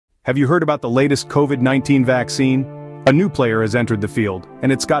Have you heard about the latest COVID-19 vaccine? A new player has entered the field,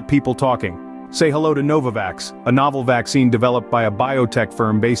 and it's got people talking. Say hello to Novavax, a novel vaccine developed by a biotech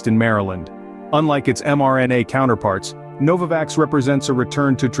firm based in Maryland. Unlike its mRNA counterparts, Novavax represents a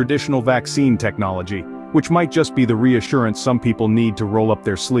return to traditional vaccine technology, which might just be the reassurance some people need to roll up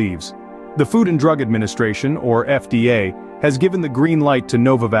their sleeves. The Food and Drug Administration, or FDA, has given the green light to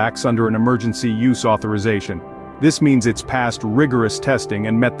Novavax under an emergency use authorization. This means it's passed rigorous testing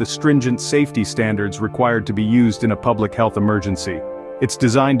and met the stringent safety standards required to be used in a public health emergency. It's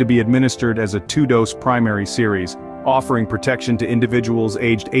designed to be administered as a 2-dose primary series, offering protection to individuals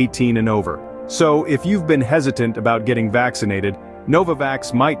aged 18 and over. So, if you've been hesitant about getting vaccinated,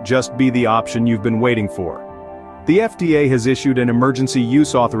 Novavax might just be the option you've been waiting for. The FDA has issued an emergency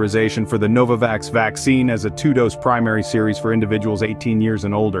use authorization for the Novavax vaccine as a 2-dose primary series for individuals 18 years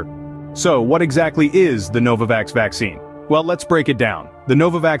and older. So, what exactly is the Novavax vaccine? Well, let's break it down. The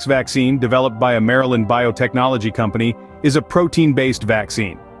Novavax vaccine, developed by a Maryland biotechnology company, is a protein-based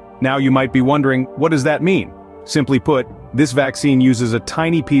vaccine. Now you might be wondering, what does that mean? Simply put, this vaccine uses a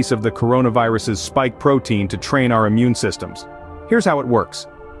tiny piece of the coronavirus's spike protein to train our immune systems. Here's how it works.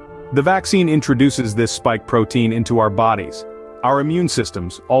 The vaccine introduces this spike protein into our bodies. Our immune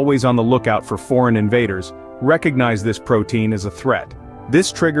systems, always on the lookout for foreign invaders, recognize this protein as a threat.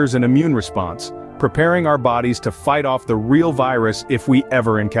 This triggers an immune response, preparing our bodies to fight off the real virus if we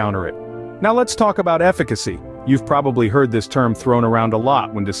ever encounter it. Now let's talk about efficacy. You've probably heard this term thrown around a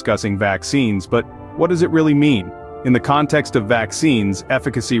lot when discussing vaccines, but what does it really mean? In the context of vaccines,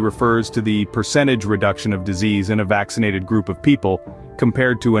 efficacy refers to the percentage reduction of disease in a vaccinated group of people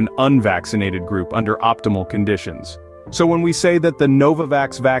compared to an unvaccinated group under optimal conditions. So when we say that the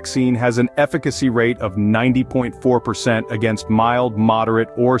Novavax vaccine has an efficacy rate of 90.4% against mild, moderate,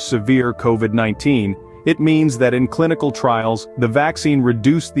 or severe COVID-19, it means that in clinical trials, the vaccine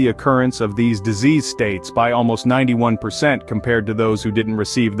reduced the occurrence of these disease states by almost 91% compared to those who didn't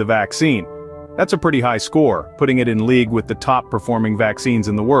receive the vaccine. That's a pretty high score, putting it in league with the top-performing vaccines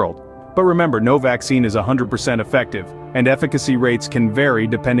in the world. But remember, no vaccine is 100% effective, and efficacy rates can vary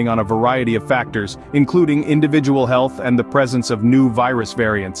depending on a variety of factors, including individual health and the presence of new virus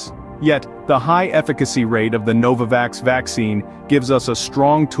variants. Yet, the high efficacy rate of the Novavax vaccine gives us a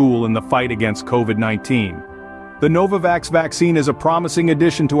strong tool in the fight against COVID-19. The Novavax vaccine is a promising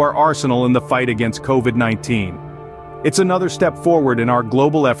addition to our arsenal in the fight against COVID-19. It's another step forward in our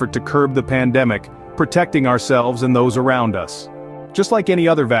global effort to curb the pandemic, protecting ourselves and those around us. Just like any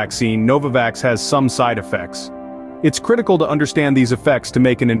other vaccine, Novavax has some side effects. It's critical to understand these effects to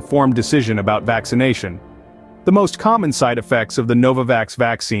make an informed decision about vaccination. The most common side effects of the Novavax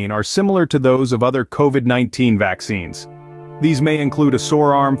vaccine are similar to those of other COVID-19 vaccines. These may include a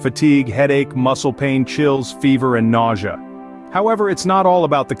sore arm, fatigue, headache, muscle pain, chills, fever, and nausea. However, it's not all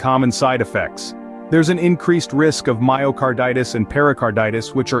about the common side effects. There's an increased risk of myocarditis and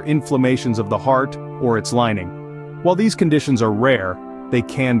pericarditis, which are inflammations of the heart or its lining. While these conditions are rare, they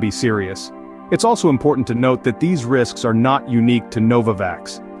can be serious. It's also important to note that these risks are not unique to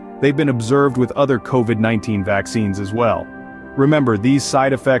Novavax. They've been observed with other COVID-19 vaccines as well. Remember, these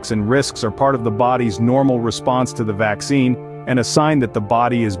side effects and risks are part of the body's normal response to the vaccine and a sign that the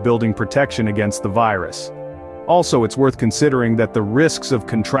body is building protection against the virus. Also, it's worth considering that the risks of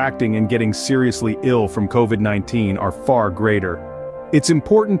contracting and getting seriously ill from COVID-19 are far greater. It's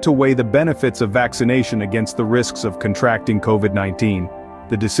important to weigh the benefits of vaccination against the risks of contracting COVID-19.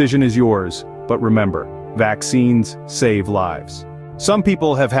 The decision is yours, but remember, vaccines save lives. Some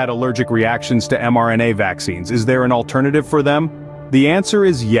people have had allergic reactions to mRNA vaccines. Is there an alternative for them? The answer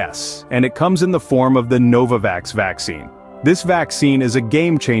is yes, and it comes in the form of the Novavax vaccine. This vaccine is a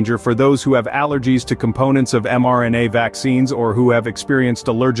game changer for those who have allergies to components of mRNA vaccines or who have experienced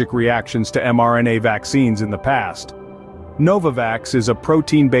allergic reactions to mRNA vaccines in the past. Novavax is a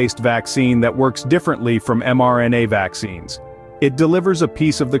protein-based vaccine that works differently from mRNA vaccines. It delivers a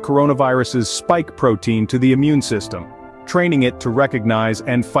piece of the coronavirus's spike protein to the immune system, training it to recognize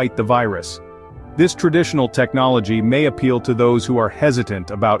and fight the virus. This traditional technology may appeal to those who are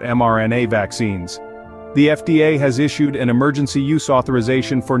hesitant about mRNA vaccines. The FDA has issued an emergency use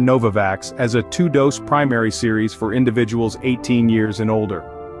authorization for Novavax as a 2-dose primary series for individuals 18 years and older.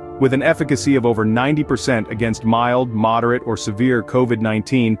 With an efficacy of over 90% against mild, moderate, or severe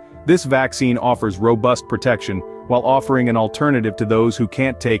COVID-19, this vaccine offers robust protection while offering an alternative to those who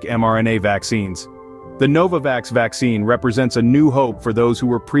can't take mRNA vaccines. The Novavax vaccine represents a new hope for those who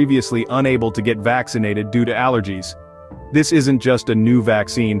were previously unable to get vaccinated due to allergies. This isn't just a new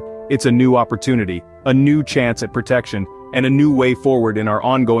vaccine, it's a new opportunity, a new chance at protection, and a new way forward in our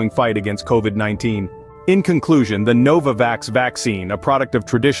ongoing fight against COVID-19. In conclusion, the Novavax vaccine, a product of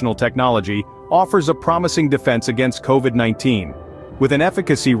traditional technology, offers a promising defense against COVID-19. With an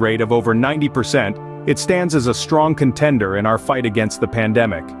efficacy rate of over 90%, it stands as a strong contender in our fight against the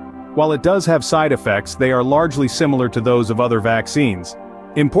pandemic. While it does have side effects, they are largely similar to those of other vaccines.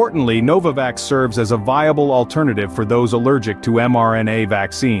 Importantly, Novavax serves as a viable alternative for those allergic to mRNA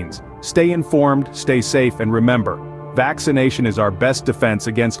vaccines. Stay informed, stay safe, and remember, vaccination is our best defense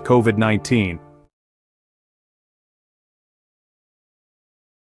against COVID-19.